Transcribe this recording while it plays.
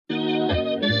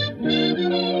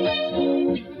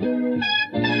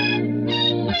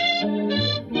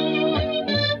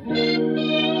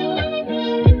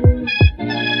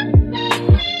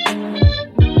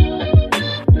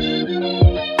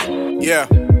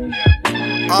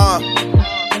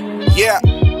Yeah.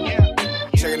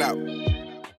 Check it out.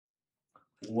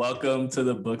 Welcome to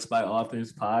the Books by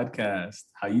Authors podcast.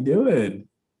 How you doing?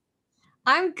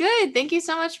 I'm good. Thank you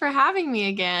so much for having me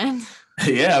again.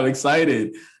 Yeah, I'm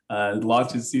excited.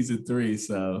 Launching season 3,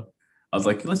 so I was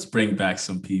like, let's bring back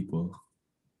some people.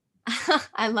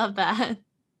 I love that.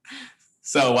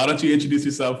 So why don't you introduce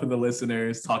yourself for the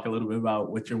listeners, talk a little bit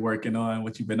about what you're working on,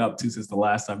 what you've been up to since the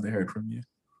last time they heard from you.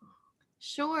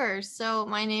 Sure. So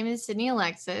my name is Sydney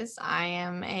Alexis. I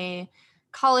am a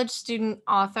college student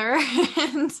author.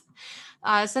 And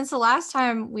since the last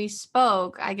time we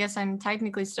spoke, I guess I'm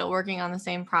technically still working on the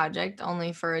same project,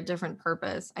 only for a different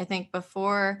purpose. I think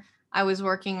before I was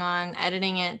working on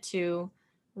editing it to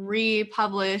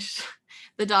republish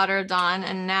The Daughter of Dawn,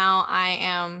 and now I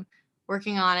am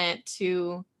working on it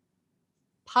to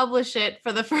publish it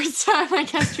for the first time, I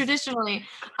guess, traditionally,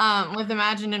 with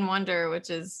Imagine and Wonder,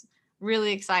 which is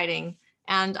really exciting.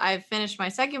 And I've finished my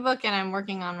second book and I'm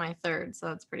working on my third. So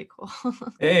that's pretty cool.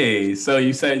 Hey, so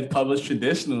you said published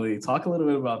traditionally. Talk a little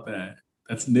bit about that.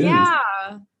 That's news. Yeah.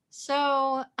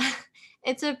 So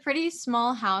it's a pretty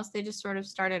small house. They just sort of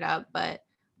started up, but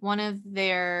one of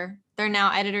their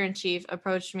now editor-in-chief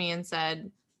approached me and said,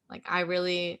 like, I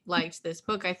really liked this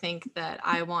book. I think that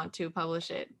I want to publish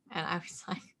it. And I was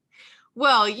like,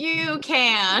 well, you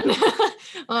can.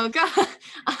 Oh God,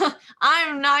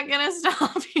 I'm not gonna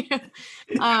stop you.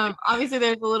 Obviously,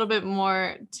 there's a little bit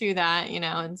more to that,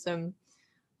 and some,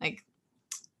 like,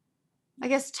 I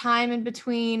guess, time in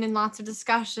between and lots of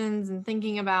discussions and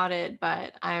thinking about it.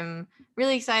 But I'm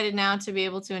really excited now to be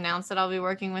able to announce that I'll be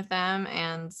working with them.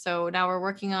 And so now we're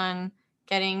working on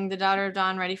getting The Daughter of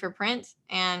Dawn ready for print,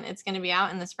 and it's going to be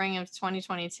out in the spring of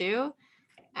 2022.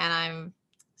 And I'm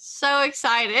so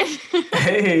excited.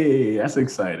 Hey, that's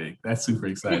exciting. That's super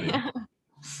exciting. Yeah.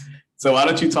 So why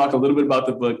don't you talk a little bit about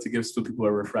the book to give some people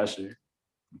a refresher?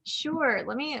 Sure.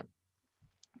 Let me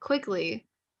quickly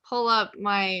pull up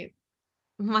my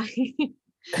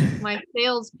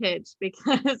sales pitch,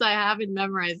 because I haven't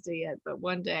memorized it yet, but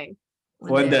one day.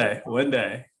 The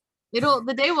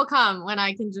day will come when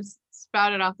I can just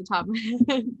spout it off the top of my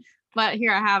head. But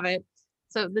here I have it.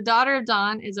 So The Daughter of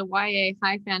Dawn is a YA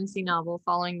high fantasy novel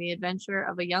following the adventure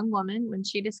of a young woman when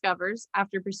she discovers,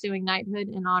 after pursuing knighthood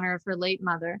in honor of her late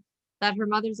mother, that her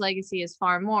mother's legacy is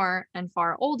far more and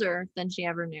far older than she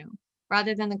ever knew.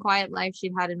 Rather than the quiet life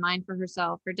she'd had in mind for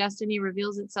herself, her destiny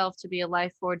reveals itself to be a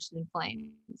life forged in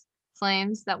flames.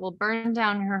 Flames that will burn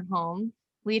down her home,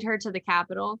 lead her to the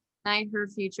capital, ignite her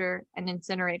future, and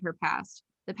incinerate her past.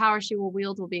 The power she will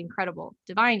wield will be incredible,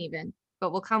 divine even,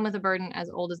 but will come with a burden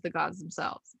as old as the gods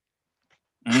themselves.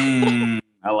 I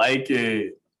like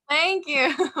it. Thank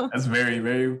you. That's very,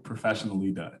 very professionally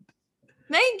done.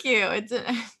 Thank you.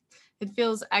 It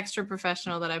feels extra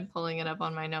professional that I'm pulling it up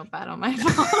on my notepad on my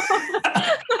phone.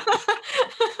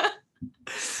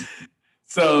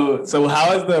 So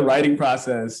how has the writing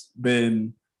process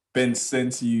been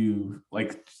since you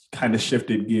kind of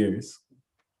shifted gears?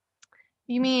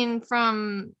 You mean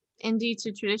from indie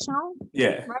to traditional?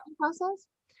 Yeah. Writing process?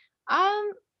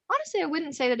 Honestly, I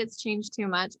wouldn't say that it's changed too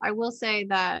much. I will say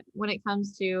that when it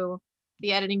comes to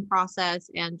the editing process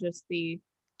and just the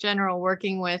general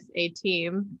working with a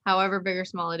team, however big or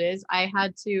small it is, I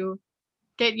had to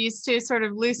get used to sort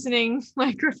of loosening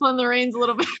my grip on the reins a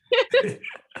little bit.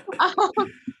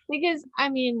 Because, I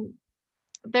mean,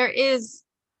 there is,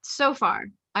 so far,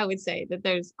 I would say that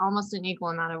there's almost an equal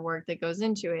amount of work that goes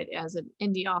into it as an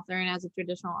indie author and as a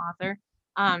traditional author,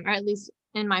 or at least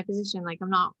in my position. Like, I'm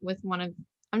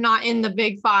not in the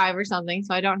big 5 or something,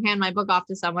 so I don't hand my book off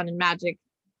to someone and magic,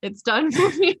 it's done for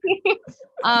me.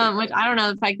 Which I don't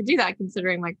know if I could do that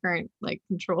considering my current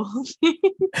control.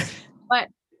 But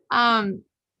I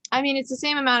mean, it's the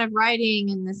same amount of writing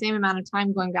and the same amount of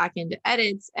time going back into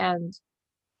edits. And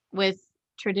with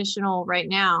traditional right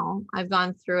now, I've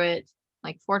gone through it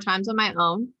 4 times on my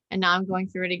own, and now I'm going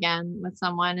through it again with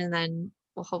someone, and then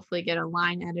we'll hopefully get a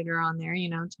line editor on there,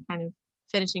 to kind of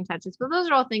finishing touches. But those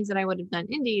are all things that I would have done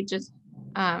indie, just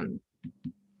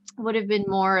would have been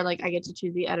more I get to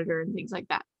choose the editor and things like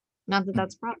that. Not that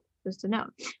that's problem, just a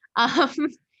note.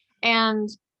 And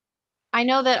I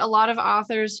know that a lot of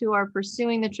authors who are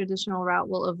pursuing the traditional route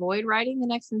will avoid writing the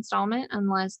next installment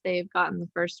unless they've gotten the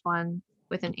first one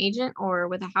with an agent or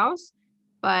with a house.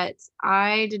 But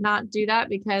I did not do that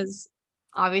because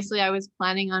obviously I was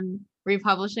planning on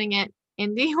republishing it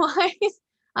indie-wise,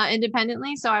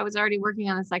 independently. So I was already working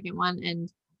on the second one,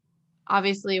 and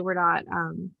obviously I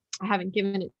haven't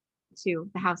given it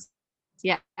to the house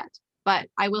yet. But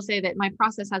I will say that my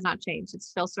process has not changed. It's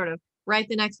still sort of write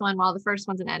the next one while the first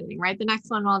one's in editing, write the next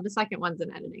one while the second one's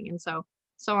in editing. And so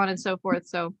so on and so forth.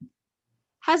 So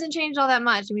hasn't changed all that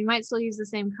much, and we might still use the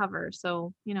same cover.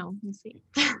 So, we'll see.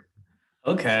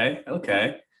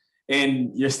 Okay.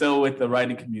 And you're still with the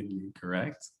writing community,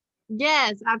 correct?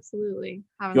 Yes, absolutely.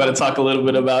 You want to talk a little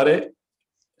bit about it?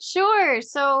 Sure.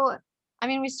 So,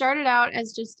 we started out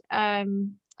as just a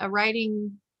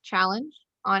writing challenge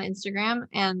on Instagram,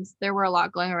 and there were a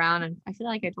lot going around. And I feel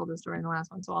like I told this story in the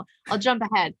last one, so I'll jump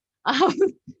ahead.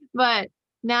 But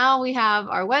now we have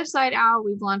our website out.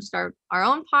 We've launched our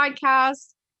own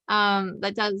podcast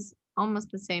that does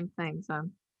almost the same thing. So I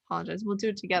apologize. We'll do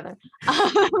it together.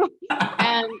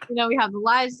 And we have the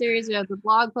live series. We have the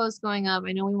blog post going up.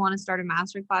 I know we want to start a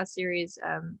masterclass series.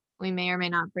 We may or may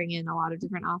not bring in a lot of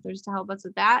different authors to help us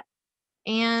with that.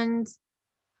 And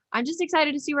I'm just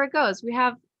excited to see where it goes. We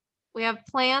have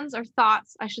plans or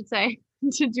thoughts, I should say,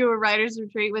 to do a writer's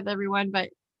retreat with everyone, but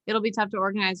it'll be tough to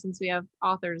organize since we have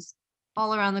authors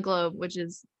all around the globe, which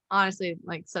is honestly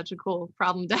like such a cool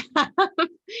problem to have.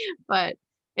 But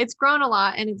it's grown a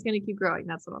lot and it's going to keep growing.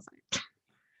 That's what I'll say.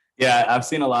 Yeah, I've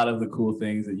seen a lot of the cool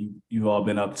things that you've all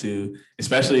been up to,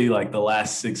 especially like the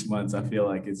last 6 months. I feel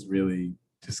like it's really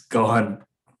just gone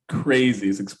crazy.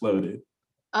 It's exploded.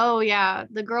 Oh yeah.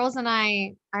 The girls and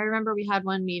I remember we had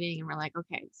one meeting and we're like,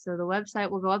 okay, so the website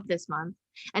will go up this month,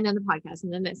 and then the podcast,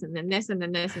 and then this, and then this, and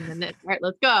then this, and then this. All right,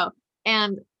 let's go.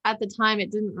 And at the time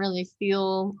it didn't really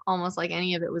feel almost like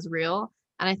any of it was real.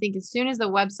 And I think as soon as the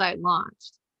website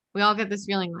launched, we all get this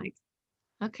feeling like,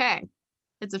 okay,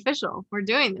 it's official. We're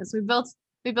doing this. We built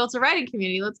a writing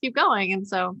community. Let's keep going. And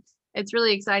so it's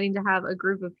really exciting to have a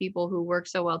group of people who work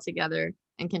so well together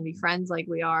and can be friends like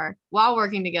we are while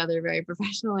working together very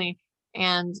professionally.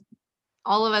 And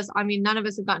all of us, none of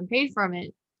us have gotten paid from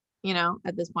it,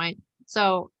 at this point.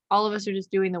 So all of us are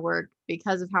just doing the work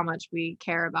because of how much we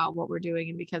care about what we're doing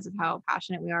and because of how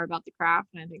passionate we are about the craft.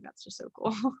 And I think that's just so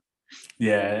cool.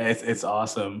 Yeah, it's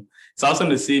awesome. It's awesome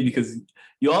to see because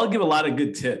you all give a lot of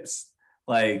good tips.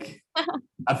 Like,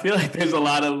 I feel like there's a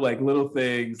lot of like little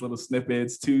things, little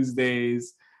snippets,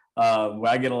 Tuesdays, where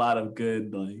I get a lot of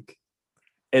good like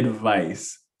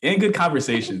advice and good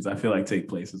conversations. I feel like take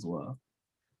place as well.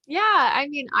 Yeah,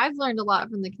 I've learned a lot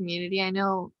from the community. I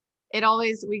know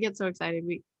we get so excited.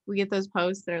 We get those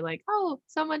posts that are like, oh,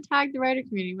 someone tagged the writer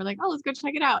community. We're like, oh, let's go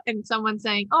check it out. And someone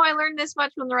saying, oh, I learned this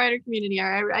much from the writer community.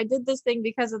 Or I did this thing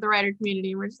because of the writer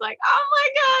community. And we're just like, oh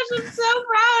my gosh, I'm so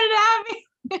proud and happy.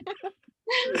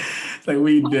 It's like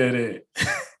we did it.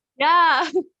 Yeah.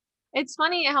 It's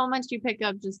funny how much you pick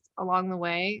up just along the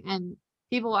way. And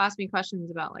people will ask me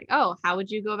questions about like, oh, how would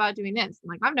you go about doing this? I'm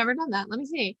like, I've never done that. Let me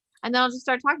see. And then I'll just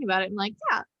start talking about it. I'm like,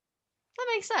 yeah, that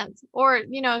makes sense. Or,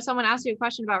 if someone asks you a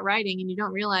question about writing and you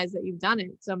don't realize that you've done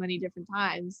it so many different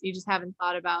times, you just haven't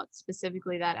thought about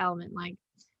specifically that element. Like,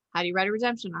 how do you write a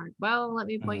redemption arc? Well, let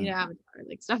me point you to Avatar,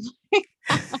 like stuff like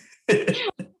that.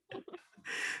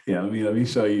 Yeah, let me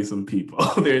show you some people.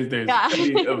 There's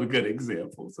plenty of good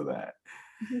examples of that.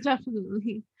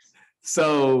 Definitely.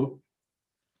 So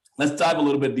let's dive a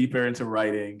little bit deeper into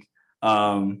writing,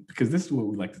 because this is what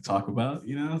we like to talk about,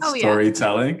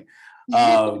 storytelling.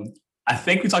 Yeah. I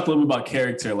think we talked a little bit about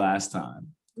character last time.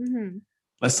 Mm-hmm.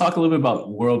 Let's talk a little bit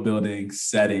about world building,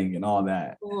 setting, and all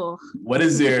that. Cool. What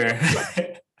is your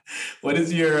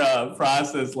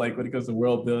process like when it comes to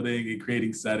world building and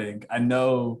creating setting? I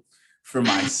know for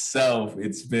myself,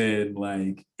 it's been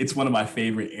like, it's one of my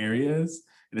favorite areas.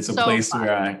 And it's a place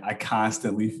where I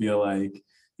constantly feel like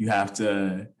you have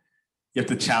to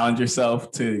challenge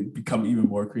yourself to become even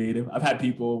more creative. I've had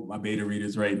people, my beta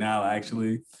readers right now,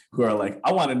 actually, who are like,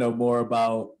 I want to know more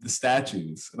about the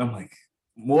statues. And I'm like,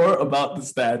 more about the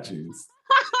statues.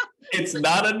 It's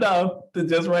not enough to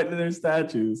just write to their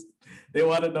statues. They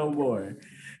want to know more.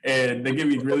 And they give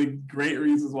me really great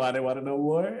reasons why they want to know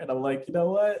more. And I'm like, you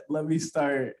know what? Let me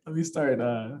start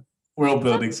world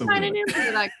building some more. An answer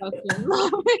to that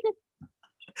question.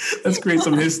 Let's create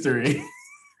some history.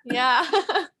 Yeah.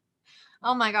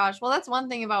 Oh my gosh. Well, that's one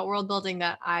thing about world building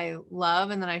that I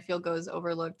love and that I feel goes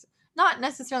overlooked, not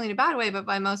necessarily in a bad way, but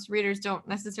by most readers don't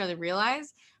necessarily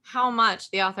realize how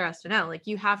much the author has to know. Like,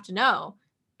 you have to know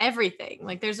everything.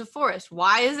 Like, there's a forest.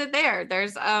 Why is it there?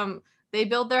 There's they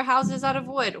build their houses out of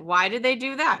wood. Why did they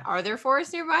do that? Are there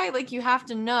forests nearby? Like, you have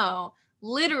to know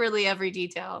literally every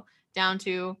detail down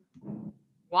to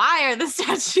why are the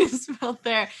statues built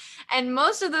there? And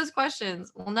most of those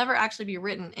questions will never actually be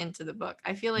written into the book.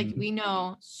 I feel like we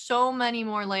know so many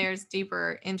more layers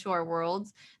deeper into our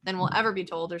worlds than will ever be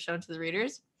told or shown to the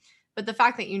readers. But the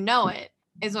fact that you know it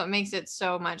is what makes it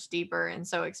so much deeper and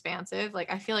so expansive.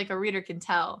 Like, I feel like a reader can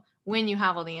tell, when you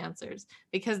have all the answers,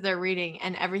 because they're reading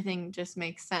and everything just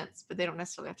makes sense, but they don't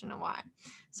necessarily have to know why.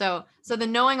 So the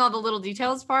knowing all the little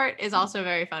details part is also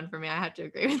very fun for me. I have to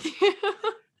agree with you.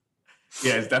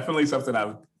 Yeah, it's definitely something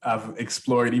I've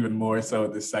explored even more so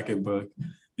in the second book,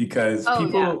 because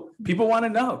people want to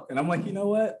know. And I'm like, you know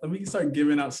what? Let me start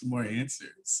giving out some more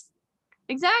answers.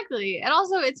 Exactly. And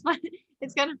also it's fun.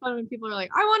 It's kind of fun when people are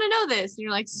like, I want to know this. And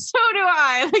you're like, so do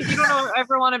I. Like, you don't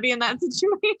ever want to be in that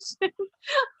situation.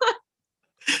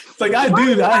 It's like, I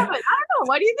do that. I don't know.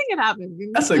 Why do you think it happened?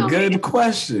 That's a good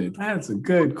question. That's a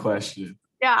good question.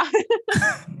 Yeah.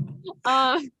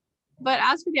 But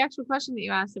as for the actual question that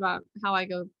you asked about how I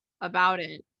go about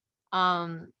it,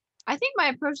 I think my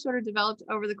approach sort of developed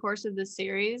over the course of this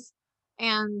series,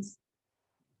 and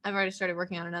I've already started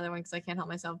working on another one because I can't help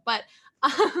myself, but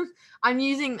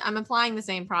I'm applying the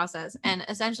same process. And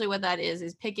essentially what that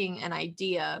is picking an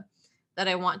idea that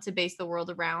I want to base the world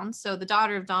around. So the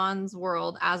Daughter of Dawn's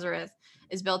world, Azareth,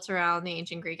 is built around the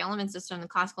ancient Greek element system, the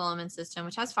classical element system,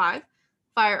 which has 5: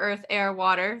 fire, earth, air,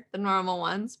 water, the normal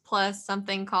ones, plus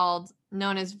something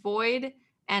known as void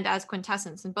and as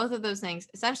quintessence. And both of those things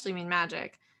essentially mean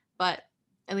magic, but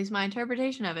at least my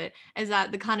interpretation of it is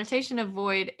that the connotation of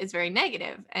void is very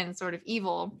negative and sort of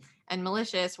evil and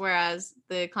malicious, whereas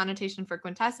the connotation for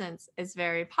quintessence is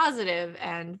very positive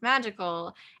and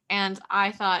magical. And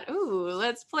I thought, ooh,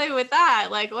 let's play with that.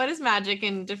 Like, what is magic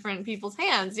in different people's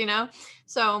hands, you know?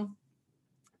 So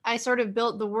I sort of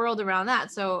built the world around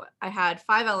that. So I had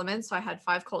 5 elements. So I had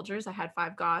 5 cultures. I had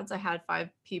 5 gods. I had 5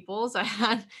 peoples. I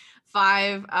had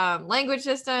 5 language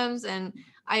systems. And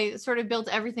I sort of built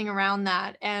everything around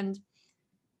that. And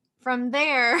from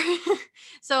there,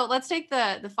 so let's take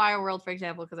the fire world, for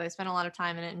example, because I spent a lot of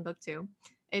time in it in book 2.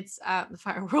 It's the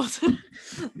fire world,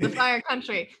 the fire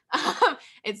country.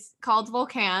 It's called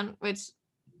Volcan, which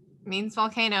means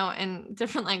volcano in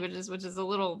different languages, which is a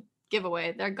little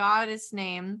giveaway. Their goddess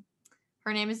name,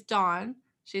 her name is Dawn.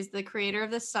 She's the creator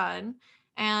of the sun,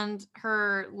 and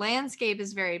her landscape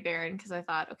is very barren, because I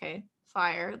thought, okay,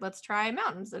 fire, let's try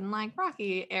mountains and like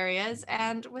rocky areas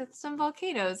and with some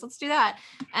volcanoes. Let's do that.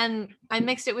 And I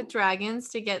mixed it with dragons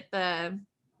to get the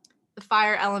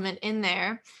fire element in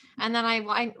there. And then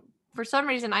I for some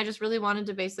reason, I just really wanted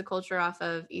to base the culture off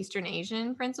of Eastern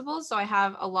Asian principles. So I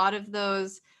have a lot of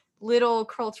those little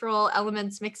cultural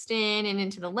elements mixed in and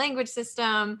into the language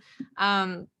system.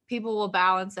 People will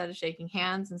bow instead of shaking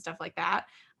hands and stuff like that.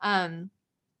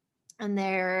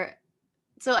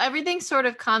 So everything sort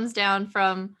of comes down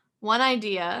from one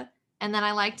idea, and then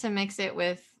I like to mix it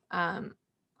with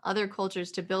other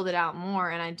cultures to build it out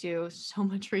more. And I do so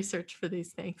much research for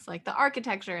these things, like the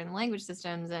architecture and language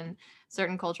systems and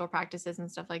certain cultural practices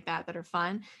and stuff like that are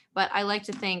fun. But I like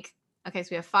to think, okay, so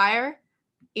we have fire,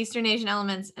 Eastern Asian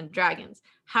elements, and dragons.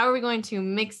 How are we going to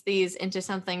mix these into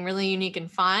something really unique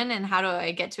and fun? And how do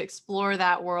I get to explore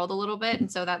that world a little bit? And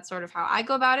so that's sort of how I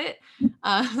go about it.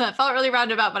 That felt really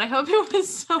roundabout, but I hope it was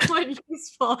somewhat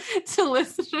useful to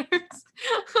listeners.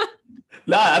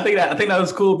 No, I think that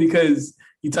was cool, because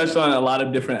you touched on a lot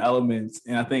of different elements,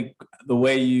 and I think the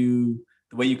way you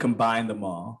combine them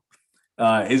all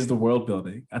is the world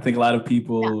building. I think a lot of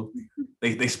people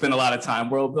they spend a lot of time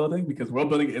world building, because world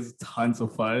building is tons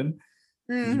of fun.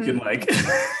 Mm-hmm. You can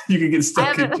you can get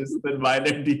stuck in just the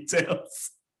minor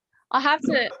details. I have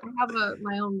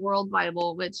my own world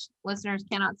Bible, which listeners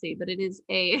cannot see, but it is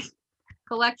a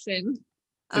collection.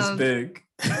 It's big.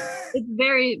 It's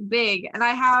very big, and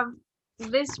I have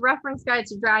this reference guide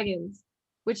to dragons,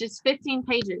 which is 15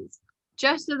 pages,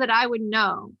 just so that I would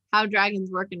know how dragons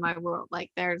work in my world.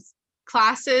 Like, there's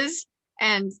classes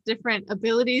and different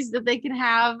abilities that they can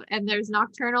have, and there's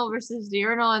nocturnal versus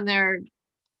diurnal, and they're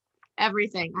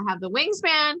everything. I have the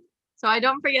wingspan, so I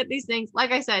don't forget these things.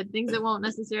 Like I said, things that won't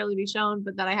necessarily be shown,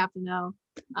 but that I have to know.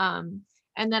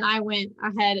 And then I went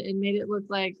ahead and made it look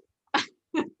like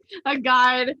a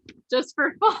guide just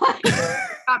for fun.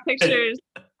 Got pictures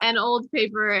and old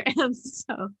paper, and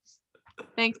so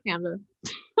thanks, Panda.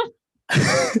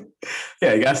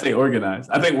 Yeah, you gotta stay organized.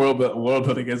 I think world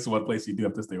building is one place you do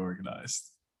have to stay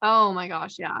organized. Oh my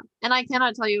gosh, yeah. And I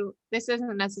cannot tell you, this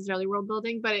isn't necessarily world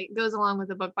building, but it goes along with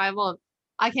the book Bible.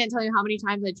 I can't tell you how many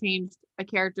times I changed a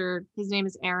character. His name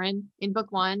is Aaron. In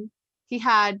book 1, he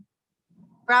had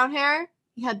brown hair,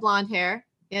 he had blonde hair,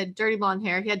 he had dirty blonde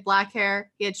hair, he had black hair,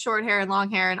 he had short hair and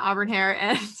long hair and auburn hair,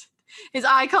 and his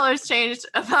eye colors changed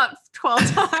about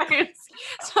 12 times.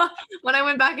 So when I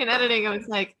went back in editing, I was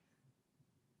like,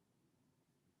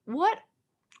 what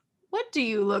do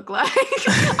you look like?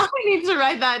 I need to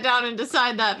write that down and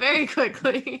decide that very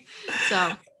quickly.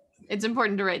 So It's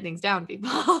important to write things down, people.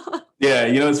 Yeah,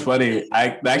 it's funny.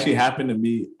 That actually happened to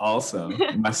me also.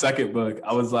 In my second book,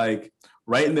 I was like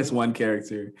writing this one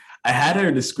character. I had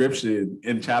her description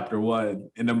in chapter 1,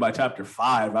 and then by chapter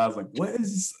 5, I was like,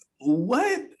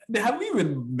 what? Have we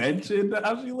even mentioned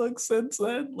how she looks since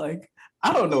then? Like,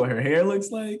 I don't know what her hair looks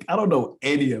like. I don't know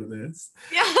any of this.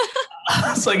 Yeah.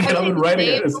 I was like, I I've been writing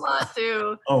it. a lot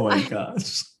too. Oh my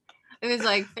gosh. It was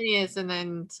like Phineas and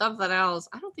then something else.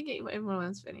 I don't think it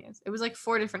was Phineas. It was like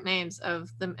 4 different names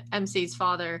of the MC's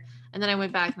father. And then I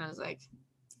went back and I was like,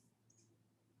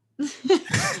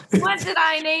 what did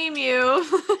I name you?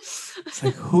 It's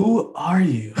like, who are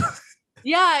you?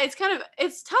 Yeah, it's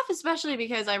tough, especially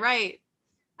because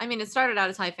it started out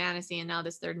as high fantasy, and now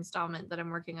this 3rd installment that I'm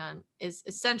working on is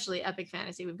essentially epic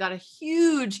fantasy. We've got a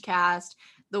huge cast,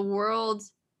 the world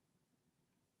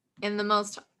in the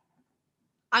most,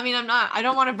 I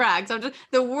don't want to brag. So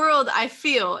the world I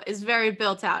feel is very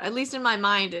built out, at least in my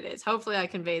mind it is. Hopefully I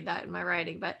conveyed that in my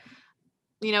writing, but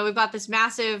we've got this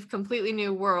massive, completely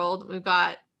new world. We've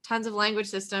got tons of language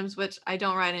systems, which I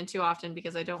don't write in too often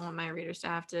because I don't want my readers to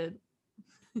have to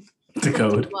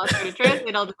code. to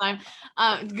translate all the time.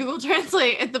 Google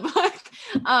Translate the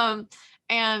book.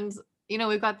 And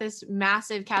we've got this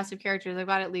massive cast of characters. I've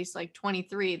got at least like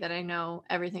 23 that I know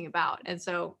everything about. And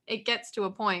so it gets to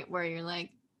a point where you're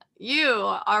like, you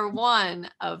are one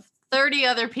of 30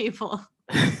 other people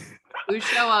who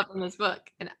show up in this book,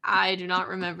 and I do not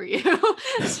remember you.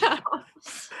 So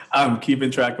I'm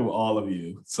keeping track of all of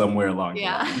you somewhere along the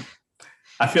line.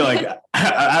 I feel like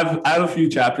I have a few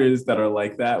chapters that are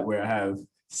like that, where I have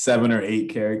 7 or 8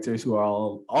 characters who are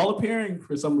all appearing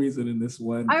for some reason in this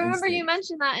one. I remember you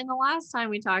mentioned that in the last time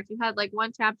we talked. You had like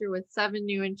one chapter with 7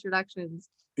 new introductions.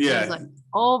 Yeah. I was like,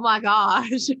 oh my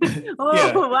gosh.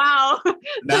 Wow.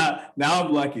 Now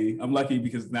I'm lucky. I'm lucky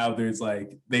because now there's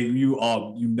like you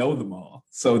know them all.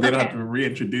 So they don't have to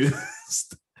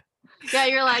reintroduce. Yeah,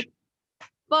 you're like,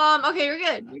 Bomb. Okay, you're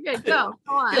good. You're good. Go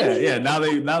on. Yeah. Now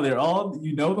they're all,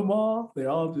 them all. They're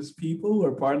all just people who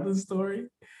are part of the story.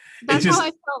 That's how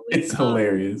I felt with, it's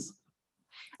hilarious.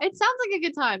 It sounds like a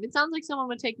good time. It sounds like someone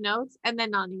would take notes and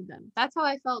then not need them. That's how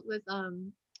I felt with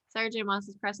Sarah J.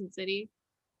 Maas's Crescent City.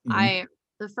 Mm-hmm.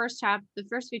 The first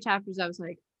few chapters, I was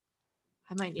like,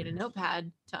 I might need a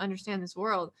notepad to understand this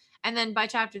world. And then by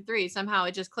chapter 3, somehow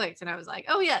it just clicked, and I was like,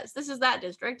 oh yes, this is that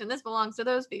district, and this belongs to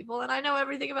those people, and I know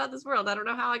everything about this world. I don't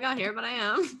know how I got here, but I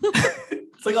am.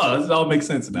 It's like, oh, this all makes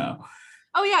sense now.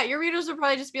 Oh yeah, your readers will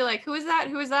probably just be like, who is that?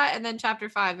 Who is that? And then chapter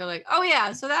 5, they're like, oh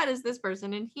yeah, so that is this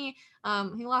person, and he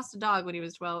lost a dog when he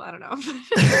was 12. I don't know.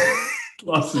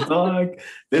 Lost a dog.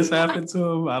 This happened to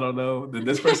him. I don't know. Then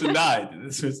this person died.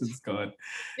 This person's gone.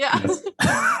 Yeah. Yes.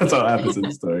 That's how it happens in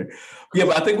the story. Yeah,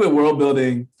 but I think with world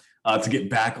building, to get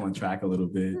back on track a little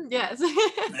bit. Yes.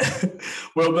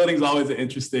 World building is always an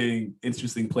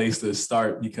interesting place to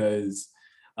start, because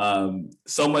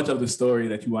so much of the story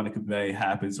that you want to convey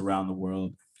happens around the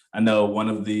world. I know one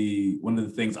of the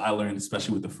things I learned,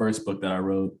 especially with the first book that I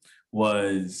wrote,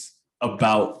 was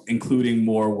about including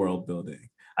more world building.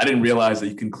 I didn't realize that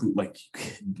you can include, like, you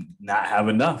could not have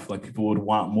enough, like people would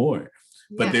want more.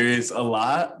 But there is a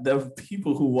lot of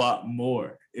people who want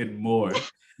more and more.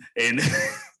 And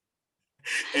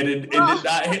it did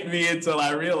not hit me until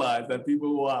I realized that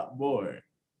people want more.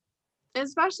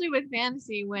 Especially with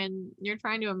fantasy, when you're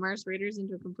trying to immerse readers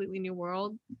into a completely new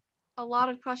world, a lot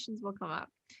of questions will come up.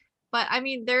 But I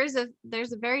mean, there's a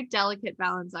very delicate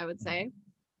balance, I would say,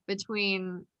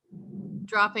 between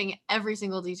dropping every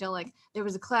single detail. Like, there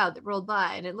was a cloud that rolled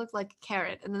by and it looked like a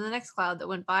carrot, and then the next cloud that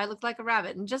went by looked like a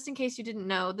rabbit, and just in case you didn't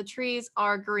know, the trees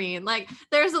are green. Like,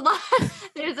 there's a lot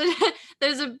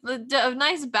there's a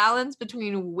nice balance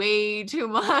between way too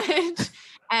much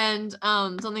and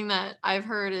something that I've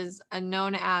heard is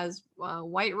known as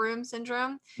white room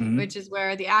syndrome, mm-hmm. which is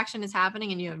where the action is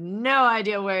happening and you have no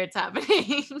idea where it's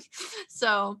happening.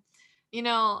 So,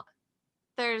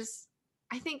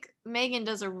 I think Megan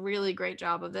does a really great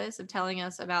job of this, of telling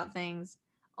us about things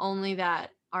only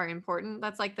that are important.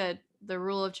 That's like the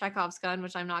rule of Chekhov's gun,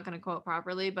 which I'm not going to quote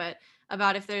properly, but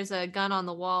about if there's a gun on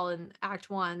the wall in Act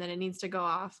 1, then it needs to go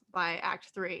off by Act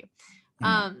 3.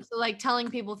 So like telling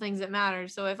people things that matter.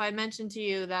 So if I mention to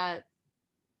you that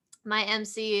my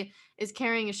MC is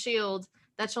carrying a shield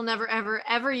that she'll never, ever,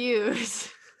 ever use,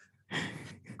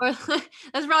 or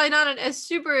that's probably not a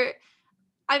super,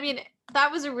 I mean, that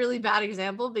was a really bad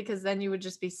example because then you would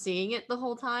just be seeing it the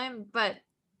whole time. But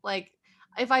like,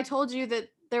 if I told you that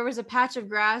there was a patch of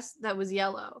grass that was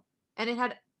yellow and it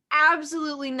had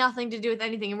absolutely nothing to do with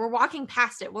anything, and we're walking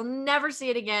past it, we'll never see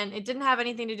it again. It didn't have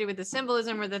anything to do with the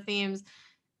symbolism or the themes.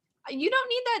 You don't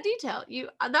need that detail. You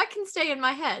that can stay in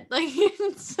my head. Like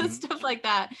so stuff like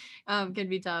that can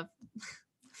be tough.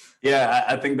 Yeah,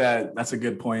 I think that's a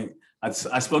good point. I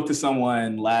spoke to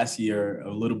someone last year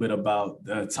a little bit about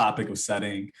the topic of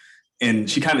setting, and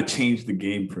she kind of changed the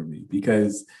game for me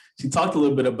because she talked a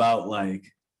little bit about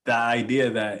like the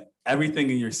idea that everything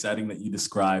in your setting that you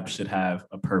describe should have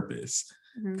a purpose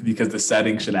because the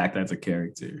setting should act as a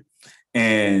character.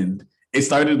 And it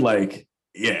started like,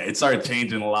 yeah, it started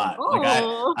changing a lot. Oh.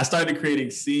 Like I started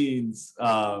creating scenes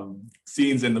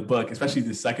in the book, especially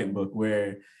the second book,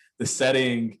 where the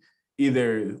setting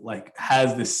either like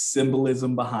has this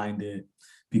symbolism behind it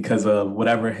because of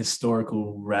whatever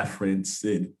historical reference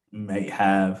it may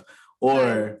have,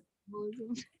 or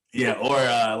yeah,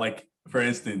 or like for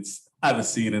instance, I have a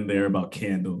scene in there about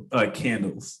candles,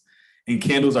 and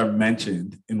candles are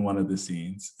mentioned in one of the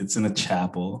scenes. It's in a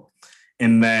chapel,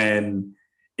 and then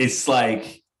it's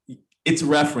like it's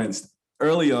referenced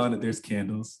early on that there's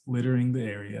candles littering the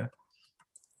area.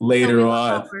 Later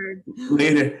on,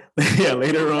 later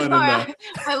on in the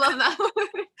I love that.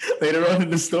 later on in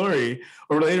the story,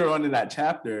 or later on in that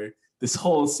chapter, this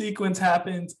whole sequence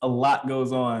happens, a lot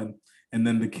goes on, and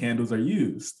then the candles are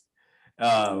used.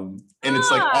 And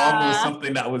it's like almost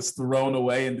something that was thrown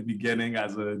away in the beginning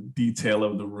as a detail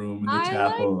of the room in the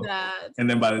chapel. Like that. And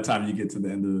then by the time you get to the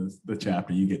end of the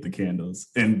chapter, you get the candles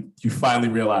and you finally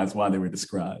realize why they were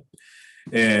described.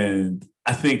 And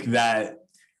I think that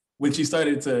when she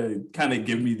started to kind of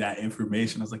give me that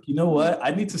information, I was like, you know what?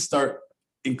 I need to start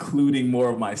including more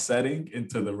of my setting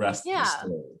into the rest of the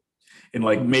story and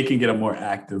like making it a more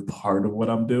active part of what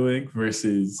I'm doing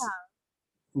versus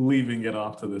leaving it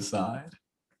off to the side.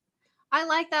 I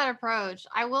like that approach.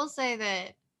 I will say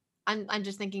that I'm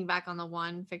just thinking back on the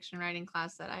one fiction writing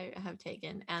class that I have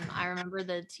taken, and I remember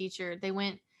the teacher,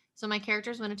 so my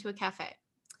characters went into a cafe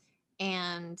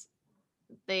and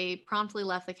they promptly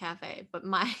left the cafe, but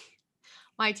my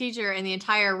teacher in the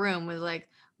entire room was like,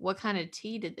 what kind of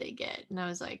tea did they get? And I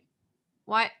was like,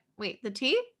 why? Wait, the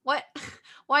tea? What?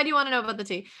 Why do you want to know about the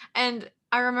tea? And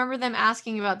I remember them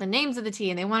asking about the names of the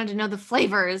tea and they wanted to know the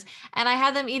flavors. And I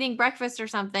had them eating breakfast or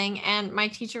something. And my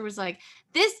teacher was like,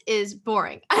 this is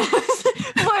boring.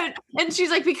 What? And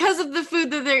she's like, because of the food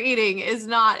that they're eating is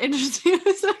not interesting. I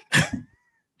was like, all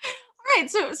right.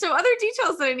 So other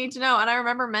details that I need to know. And I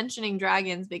remember mentioning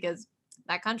dragons because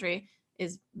that country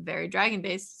is very dragon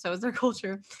based. So is their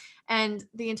culture. And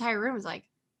the entire room was like,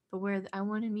 but where I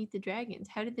want to meet the dragons.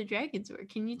 How did the dragons work?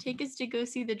 Can you take us to go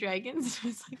see the dragons? I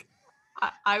was like,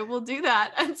 I will do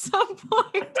that at some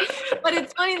point. But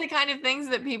it's funny the kind of things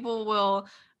that people will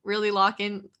really lock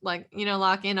in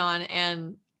on.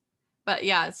 And but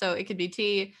yeah, so it could be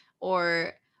tea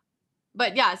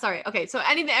but yeah, sorry. Okay, so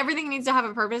everything needs to have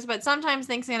a purpose, but sometimes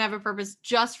things can have a purpose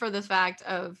just for the fact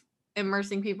of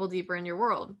immersing people deeper in your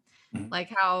world. Like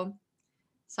how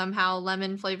somehow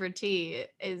lemon flavored tea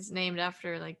is named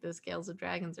after like the scales of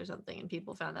dragons or something, and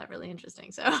people found that really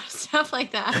interesting. So stuff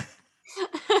like that.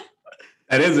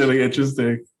 That is really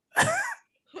interesting.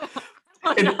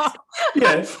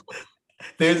 Yes.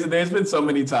 There's been so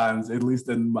many times, at least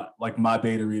in my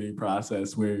beta reading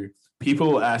process, where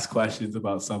people ask questions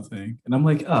about something, and I'm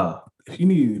like, oh, if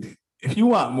you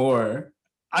want more,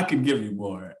 I can give you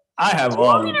more. I have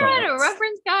all the write a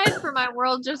reference guide for my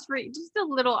world just a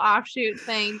little offshoot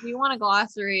thing. Do you want a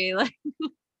glossary? Like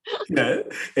yeah,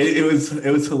 it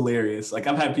was hilarious. Like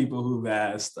I've had people who've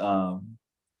asked.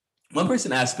 One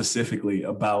person asked specifically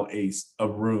about a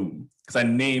room because I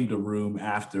named a room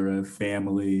after a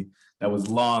family that was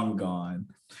long gone,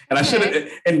 and I should have.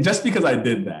 And just because I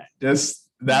did that, just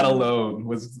that alone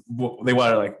was they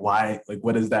wanted like why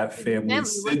what is that family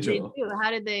sigil? How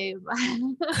did they?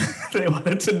 They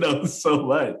wanted to know so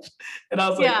much, and I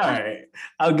was like, all right,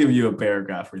 I'll give you a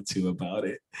paragraph or two about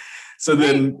it. So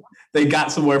then they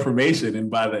got some more information, and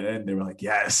by the end, they were like,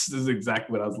 yes, this is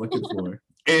exactly what I was looking for.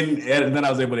 And then I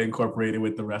was able to incorporate it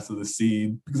with the rest of the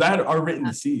scene because I had already written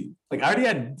the scene. Like I already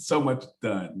had so much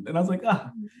done. And I was like,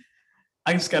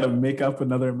 I just got to make up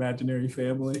another imaginary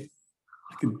family.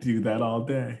 I could do that all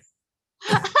day.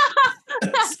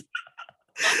 That's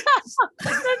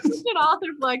such an author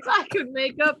flex. I could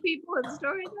make up people and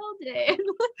stories all day.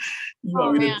 You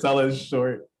want me to tell a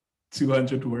short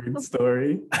 200-word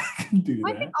story? I can do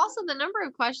that. I think also the number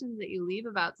of questions that you leave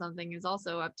about something is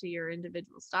also up to your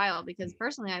individual style, because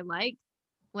personally I like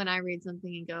when I read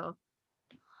something and go,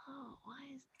 oh,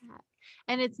 why is that?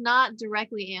 And it's not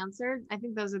directly answered. I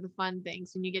think those are the fun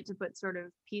things when you get to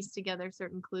piece together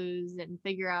certain clues and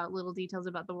figure out little details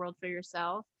about the world for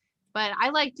yourself. But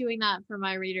I like doing that for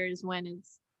my readers when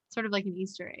it's sort of like an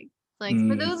Easter egg. Like,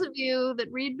 for those of you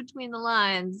that read between the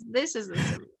lines, this is a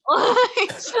symbol.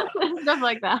 Stuff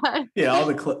like that. Yeah, all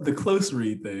the close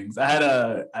read things.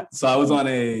 I was on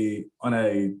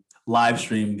a live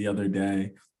stream the other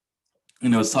day,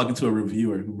 and I was talking to a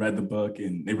reviewer who read the book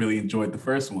and they really enjoyed the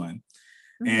first one.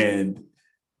 And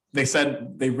they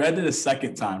said they read it a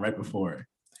second time right before.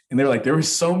 And they were like, there were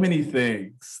so many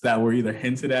things that were either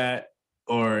hinted at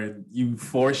or you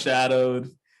foreshadowed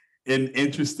in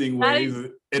interesting ways,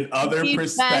 in other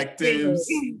perspectives.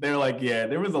 They're like, yeah,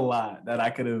 there was a lot that I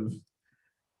could have.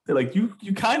 They're like, you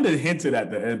kind of hinted at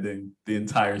the ending, the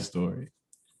entire story.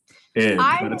 And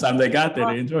by the time they got there,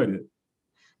 they enjoyed it.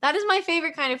 That is my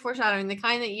favorite kind of foreshadowing, the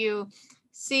kind that you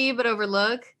see but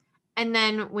overlook. And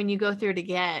then when you go through it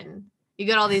again, you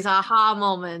get all these aha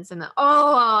moments and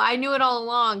I knew it all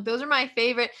along. Those are my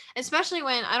favorite, especially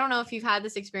when, I don't know if you've had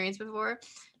this experience before,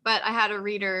 but I had a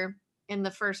reader in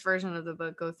the first version of the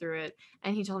book go through it.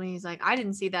 And he told me, he's like, I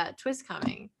didn't see that twist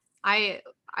coming. I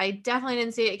definitely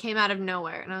didn't see it. It came out of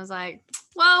nowhere. And I was like,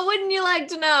 well, wouldn't you like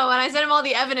to know? And I sent him all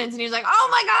the evidence and he was like, oh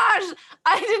my gosh,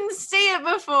 I didn't see it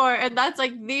before. And that's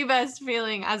like the best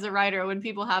feeling as a writer when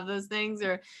people have those things,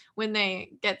 or when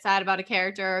they get sad about a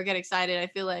character or get excited. I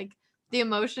feel like the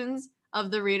emotions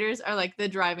of the readers are like the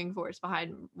driving force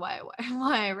behind why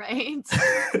I write.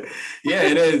 Yeah,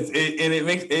 it is.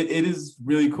 It is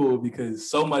really cool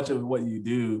because so much of what you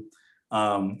do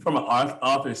from an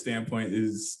author standpoint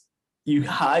is you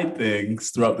hide things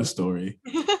throughout the story.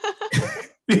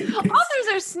 Authors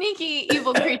are sneaky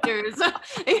evil creatures. I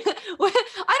don't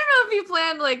know if you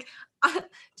planned, like, do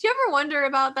you ever wonder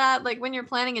about that? Like when you're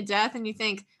planning a death and you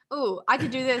think, oh, I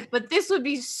could do this, but this would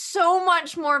be so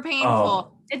much more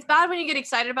painful. It's bad when you get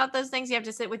excited about those things. You have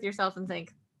to sit with yourself and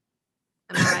think,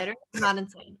 I'm a writer, I'm not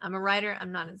insane. I'm a writer,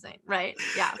 I'm not insane. Right?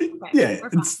 Yeah. Okay. Yeah.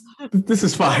 This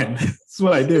is fine. This is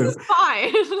what I do. This is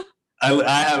fine.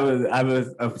 I have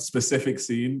a specific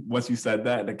scene once you said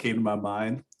that came to my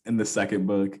mind in the second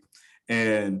book,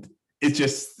 and it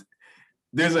just,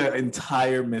 there's an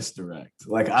entire misdirect.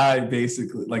 Like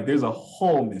there's a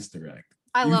whole misdirect.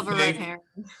 I love a red herring.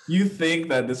 You think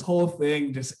that this whole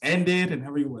thing just ended and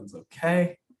everyone's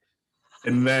okay,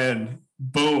 and then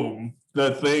boom,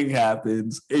 the thing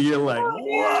happens, and you're like,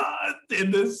 what?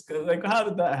 In this, like, how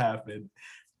did that happen?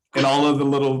 And all of the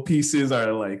little pieces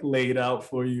are like laid out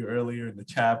for you earlier in the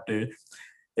chapter.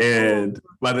 And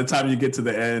by the time you get to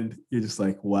the end, you're just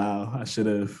like, wow, I should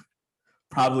have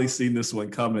probably seen this one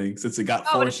coming, since it got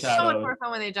foreshadowed. It's so much more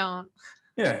fun when they don't.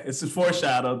 Yeah, it's a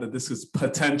foreshadowed that this is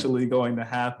potentially going to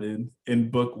happen in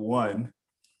book one,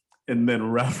 and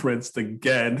then referenced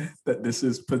again that this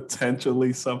is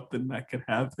potentially something that could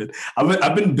happen.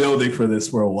 I've been building for this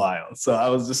for a while, so I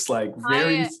was just like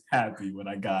very happy when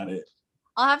I got it.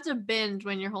 I'll have to binge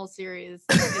when your whole series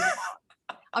is out.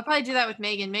 I'll probably do that with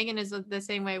Megan. Megan is the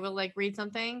same way. We'll like read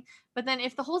something, but then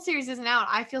if the whole series isn't out,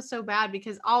 I feel so bad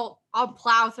because I'll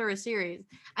plow through a series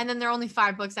and then there are only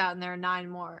 5 books out and there are 9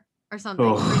 more or something,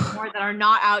 more that are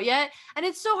not out yet. And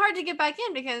it's so hard to get back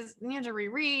in because you have to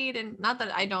reread, and not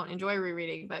that I don't enjoy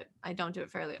rereading, but I don't do it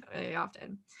fairly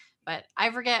often. But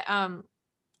I forget, on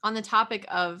the topic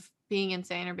of being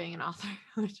insane or being an author,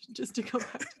 just to go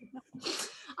back to that.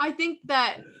 I think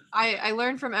that I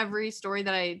learn from every story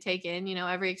that I take in,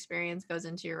 every experience goes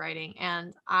into your writing.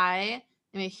 And I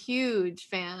am a huge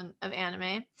fan of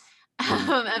anime,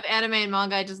 and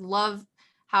manga. I just love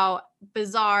how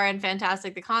bizarre and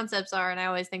fantastic the concepts are. And I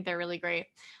always think they're really great.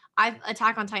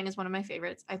 Attack on Titan is one of my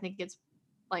favorites. I think it's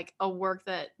like a work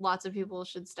that lots of people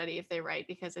should study if they write,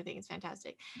 because I think it's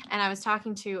fantastic. And I was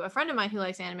talking to a friend of mine who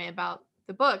likes anime about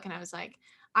the book, and I was like,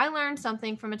 I learned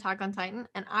something from Attack on Titan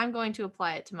and I'm going to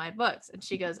apply it to my books. And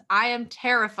she goes, I am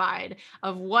terrified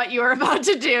of what you're about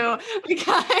to do,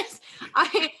 because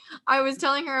I was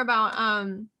telling her about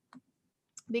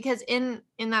because in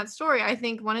that story, I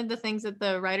think one of the things that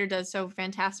the writer does so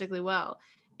fantastically well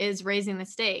is raising the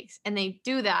stakes. And they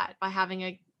do that by having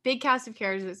a big cast of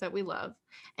characters that we love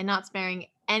and not sparing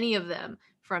any of them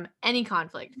from any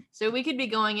conflict. So we could be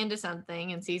going into something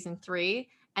in season 3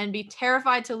 and be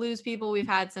terrified to lose people we've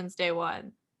had since day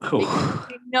one. Because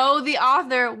we know the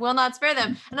author will not spare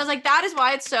them. And I was like, that is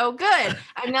why it's so good.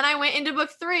 And then I went into book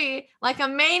 3 like a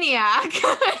maniac. And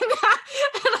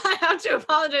I have to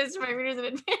apologize to my readers in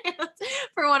advance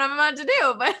for what I'm about to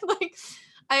do. But like,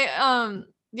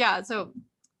 so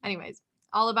anyways,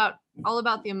 all about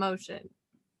the emotion.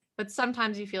 But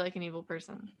sometimes you feel like an evil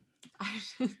person.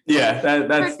 Yeah,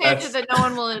 that's that no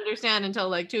one will understand until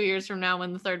like 2 years from now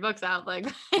when the 3rd book's out. Like,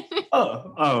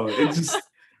 it's just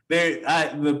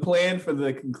the plan for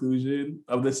the conclusion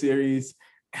of the series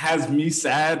has me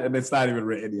sad, and it's not even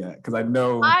written yet because I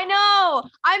know no,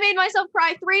 I made myself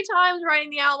cry 3 times writing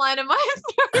the outline of my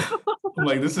third book. I'm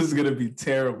like, this is gonna be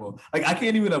terrible. Like, I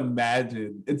can't even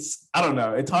imagine. I don't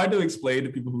know. It's hard to explain to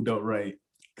people who don't write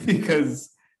because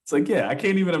it's like, yeah, I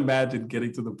can't even imagine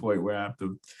getting to the point where I have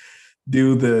to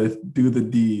do the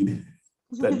deed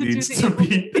that needs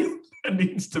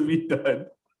to be done.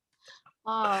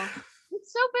 Oh,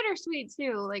 it's so bittersweet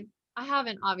too. Like I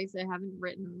haven't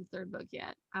written the 3rd book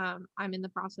yet. I'm in the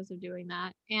process of doing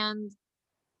that. And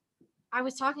I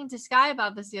was talking to Sky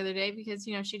about this the other day because,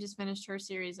 she just finished her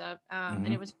series up and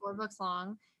it was 4 books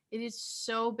long. It is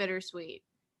so bittersweet.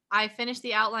 I finished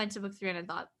the outline to book 3 and I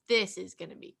thought, this is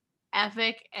going to be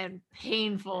epic and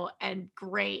painful and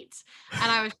great. And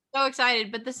I was so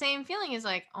excited. But the same feeling is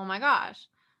like, oh my gosh,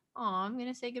 I'm going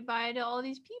to say goodbye to all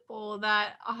these people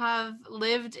that have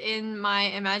lived in my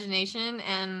imagination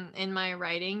and in my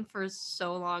writing for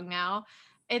so long now.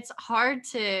 It's hard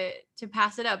to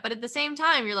pass it up. But at the same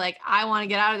time, you're like, I want to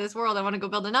get out of this world. I want to go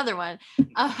build another one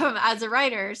as a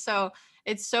writer. So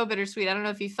it's so bittersweet. I don't know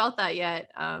if you felt that yet,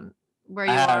 where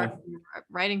you are in your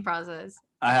writing process.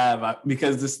 I have,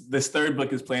 because this 3rd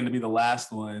book is planned to be the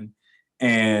last one.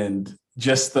 And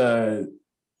just I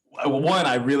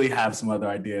really have some other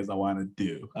ideas I want to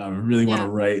do. I really want to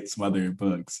write some other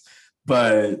books.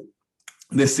 But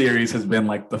this series has been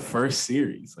like the first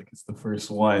series. Like it's the first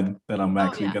one that I'm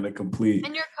actually going to complete.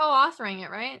 And you're co-authoring it,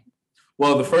 right?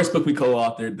 Well, the first book we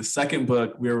co-authored. The second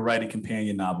book, we were writing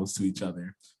companion novels to each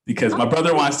other because my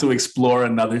brother wants to explore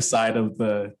another side of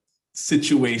the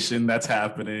situation that's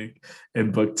happening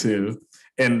in book 2.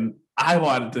 And I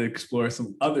wanted to explore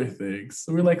some other things.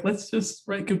 So we're like, let's just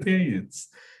write companions.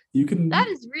 That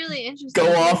is really interesting.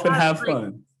 Go off and have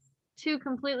fun. 2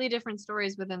 completely different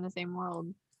stories within the same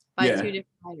world by 2 different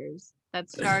writers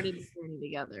that started the journey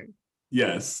together.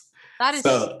 Yes. That is.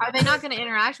 Are they not going to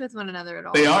interact with one another at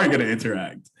all? They are going to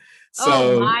interact. So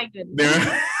oh my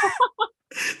goodness.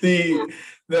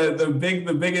 the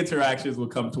big interactions will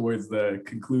come towards the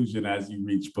conclusion as you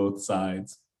reach both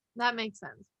sides. That makes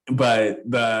sense. But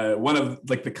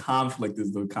the conflict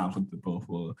is the conflict that both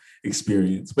will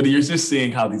experience. But you're just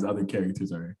seeing how these other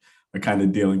characters are kind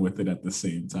of dealing with it at the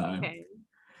same time. Okay.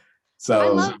 So I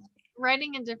love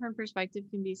writing a different perspective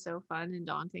can be so fun and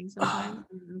daunting sometimes.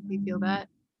 I don't know if you feel that.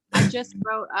 I just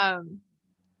wrote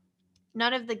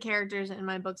none of the characters in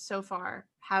my book so far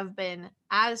have been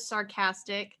as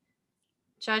sarcastic,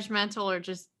 judgmental, or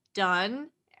just done,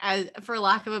 as for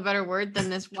lack of a better word, than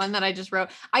this one that I just wrote.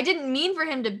 I didn't mean for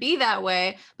him to be that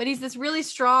way, but he's this really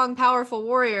strong, powerful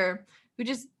warrior who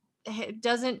just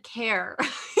doesn't care.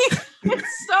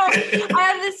 So I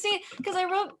have this scene because I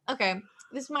wrote,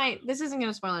 this isn't going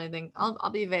to spoil anything. I'll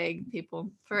be vague,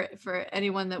 people, for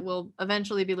anyone that will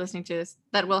eventually be listening to this,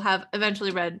 that will have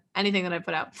eventually read anything that I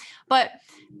put out. But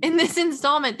in this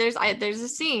installment, there's a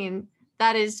scene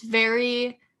that is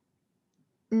very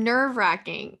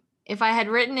nerve-wracking. If I had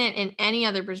written it in any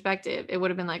other perspective, it would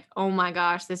have been like, oh my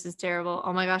gosh, this is terrible.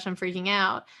 Oh my gosh, I'm freaking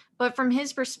out. But from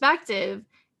his perspective,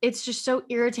 it's just so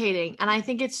irritating. And I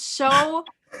think it's so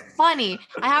funny.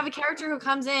 I have a character who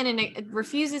comes in and it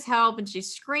refuses help and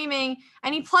she's screaming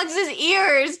and he plugs his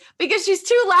ears because she's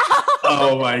too loud.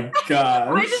 Oh my gosh.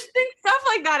 I just think stuff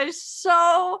like that is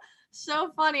so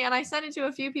funny. And I sent it to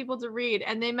a few people to read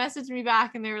and they messaged me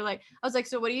back and they were like, I was like,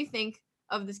 so what do you think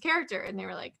of this character? And they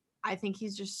were like, I think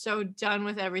he's just so done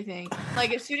with everything.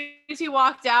 Like as soon as he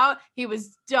walked out, he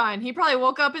was done. He probably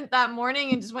woke up that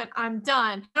morning and just went, I'm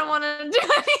done. I don't want to do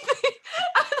anything.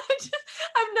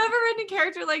 I've never written a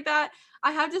character like that.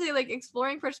 I have to say, like,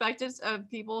 exploring perspectives of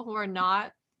people who are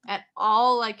not at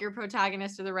all like your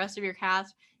protagonist or the rest of your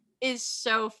cast is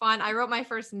so fun. I wrote my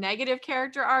first negative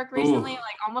character arc recently,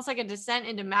 like almost like a descent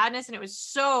into madness, and it was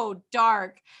so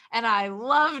dark and I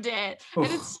loved it. And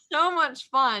it's so much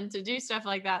fun to do stuff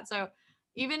like that. So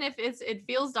even if it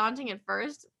feels daunting at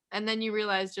first, and then you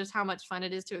realize just how much fun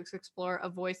it is to explore a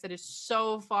voice that is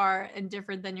so far and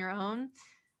different than your own,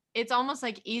 it's almost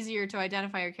like easier to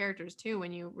identify your characters too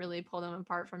when you really pull them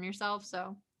apart from yourself.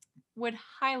 So would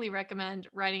highly recommend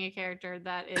writing a character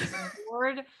that is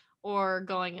bored or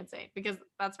going insane, because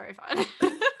that's very fun.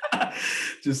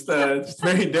 just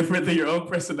very different than your own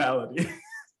personality.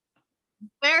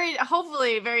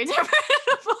 Hopefully very different.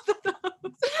 Both of those.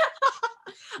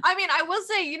 I mean, I will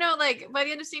say, like by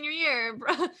the end of senior year,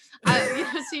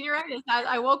 senioritis,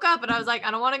 I woke up and I was like,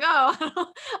 I don't want to go.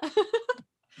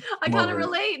 I kind of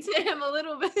relate to him a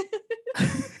little bit.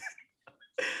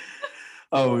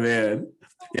 Oh man,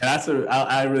 yeah,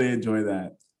 I really enjoy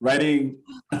that. Writing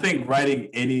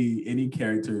any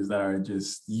characters that are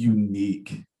just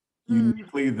uniquely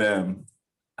them.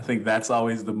 I think that's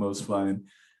always the most fun.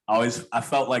 I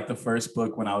felt like the first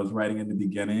book when I was writing in the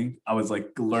beginning, I was like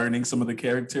learning some of the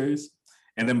characters.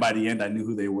 And then by the end, I knew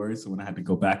who they were. So when I had to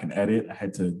go back and edit, I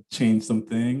had to change some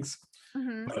things.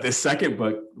 Mm-hmm. But this second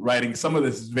book, writing some of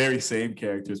this very same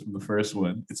characters from the first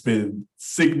one, it's been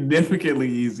significantly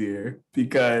easier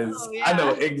because I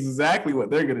know exactly what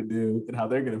they're going to do and how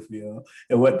they're going to feel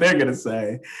and what they're going to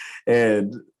say.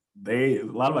 And a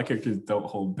lot of my characters don't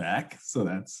hold back. So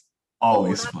that's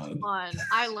always fun.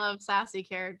 I love sassy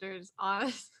characters,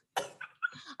 honestly.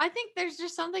 I think there's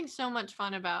just something so much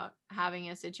fun about having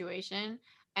a situation,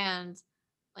 and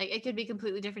like it could be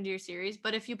completely different to your series,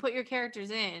 but if you put your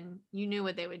characters in, you knew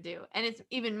what they would do. And it's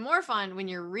even more fun when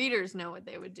your readers know what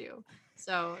they would do.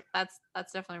 So that's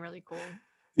definitely really cool.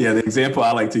 Yeah, the example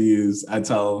I like to use, I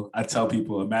tell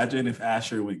people, imagine if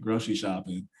Asher went grocery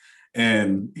shopping,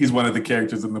 and he's one of the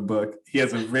characters in the book. He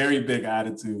has a very big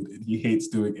attitude and he hates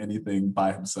doing anything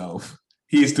by himself.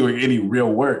 He's doing any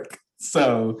real work.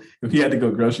 So if he had to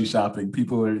go grocery shopping,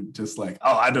 people are just like,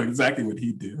 oh, I know exactly what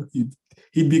he'd do.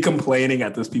 He'd be complaining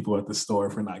at those people at the store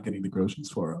for not getting the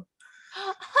groceries for him.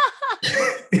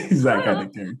 He's that kind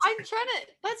of character.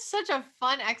 That's such a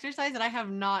fun exercise that I have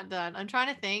not done. I'm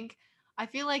trying to think. I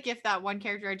feel like if that one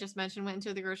character I just mentioned went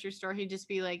into the grocery store, he'd just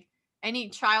be like, any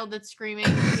child that's screaming,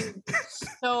 he would be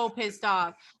so pissed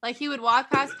off. Like he would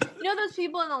walk past, those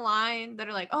people in the line that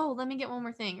are like, oh, let me get one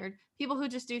more thing. Or people who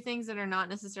just do things that are not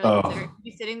necessarily considered.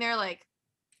 Be sitting there like,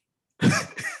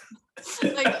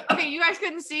 like, okay, you guys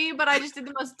couldn't see, but I just did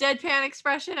the most deadpan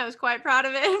expression. I was quite proud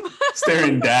of it.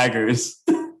 Staring daggers.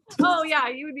 Oh yeah,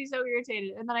 you would be so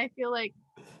irritated. And then I feel like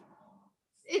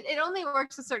it only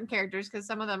works with certain characters because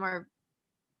some of them are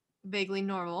vaguely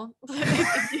normal.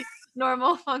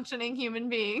 Normal functioning human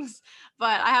beings,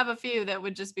 but I have a few that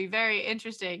would just be very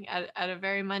interesting at a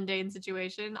very mundane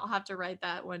situation. I'll have to write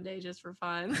that one day just for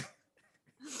fun.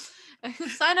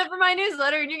 Sign up for my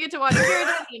newsletter and you get to watch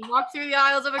and walk through the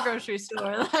aisles of a grocery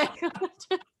store. Like,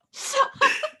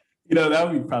 that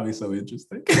would be probably so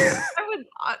interesting.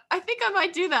 I think I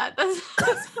might do that. That's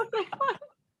something fun.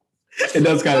 It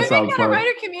does kind of sound fun. A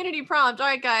writer community prompt. All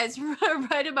right, guys,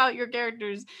 write about your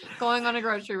characters going on a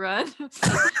grocery run.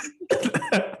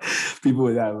 People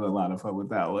would have a lot of fun with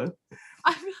that one.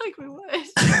 I feel like we would.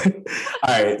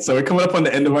 All right, so we're coming up on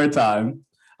the end of our time.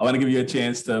 I want to give you a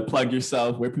chance to plug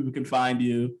yourself, where people can find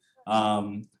you,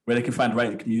 where they can find the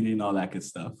writing community and all that good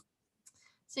stuff.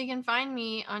 So you can find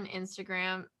me on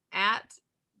Instagram at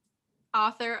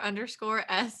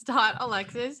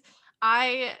author_s.alexis.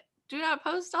 I do not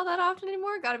post all that often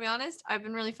anymore, gotta be honest. I've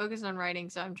been really focused on writing,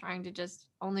 so I'm trying to just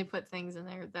only put things in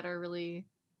there that are really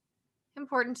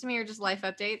important to me or just life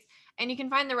updates. And you can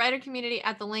find the writer community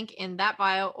at the link in that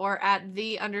bio or at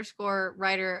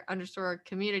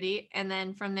the_writer_community. And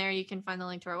then from there, you can find the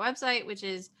link to our website, which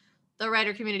is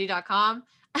thewritercommunity.com.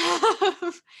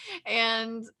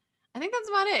 And I think that's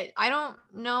about it. I don't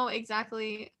know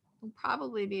exactly. I'll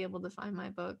probably be able to find my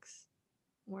books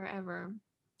wherever.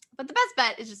 But the best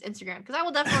bet is just Instagram, because I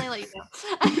will definitely let you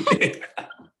know.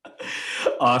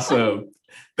 Awesome.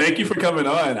 Thank you for coming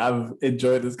on. I've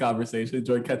enjoyed this conversation,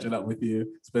 enjoyed catching up with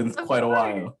you. It's been quite a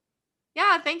while.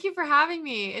 Yeah, thank you for having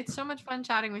me. It's so much fun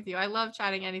chatting with you. I love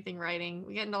chatting anything writing.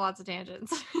 We get into lots of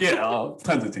tangents. Yeah,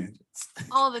 tons of tangents.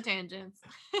 All the tangents.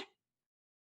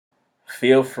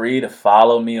 Feel free to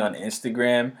follow me on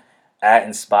Instagram at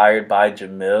Inspired by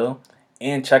Jamil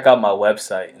and check out my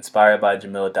website,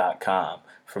 inspiredbyjamil.com,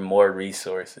 for more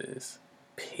resources.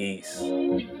 Peace.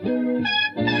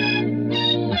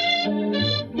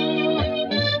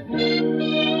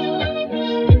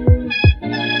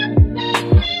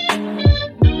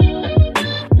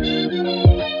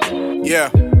 Yeah.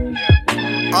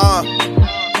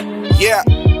 Yeah.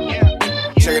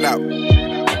 Check it out.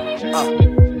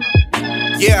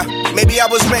 Yeah, maybe I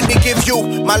was meant to give you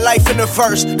my life in the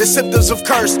verse. The symptoms of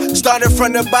curse, starting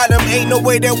from the bottom, ain't no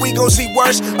way that we gon' see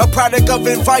worse. A product of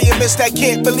environments that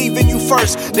can't believe in you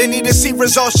first. They need to see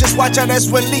results, just watch out,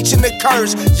 that's when leeching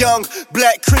occurs. Young,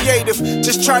 black, creative,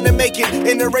 just trying to make it.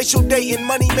 Interracial dating,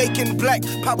 money making, black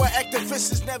power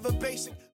activists is never basic.